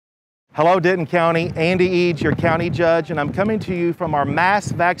Hello, Denton County. Andy Eads, your county judge, and I'm coming to you from our mass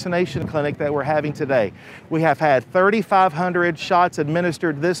vaccination clinic that we're having today. We have had 3,500 shots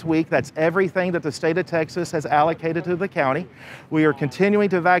administered this week. That's everything that the state of Texas has allocated to the county. We are continuing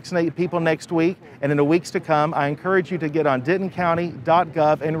to vaccinate people next week, and in the weeks to come, I encourage you to get on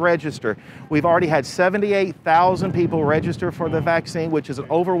dentoncounty.gov and register. We've already had 78,000 people register for the vaccine, which is an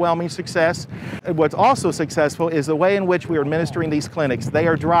overwhelming success. And what's also successful is the way in which we are administering these clinics. They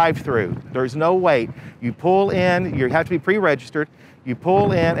are drive-thru. There's no wait. You pull in, you have to be pre-registered, you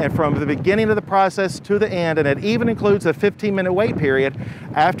pull in, and from the beginning of the process to the end, and it even includes a 15-minute wait period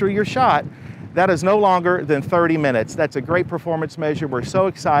after your shot, that is no longer than 30 minutes. That's a great performance measure. We're so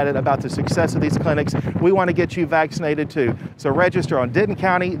excited about the success of these clinics. We want to get you vaccinated too. So register on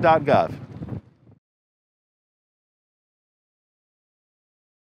dentoncounty.gov.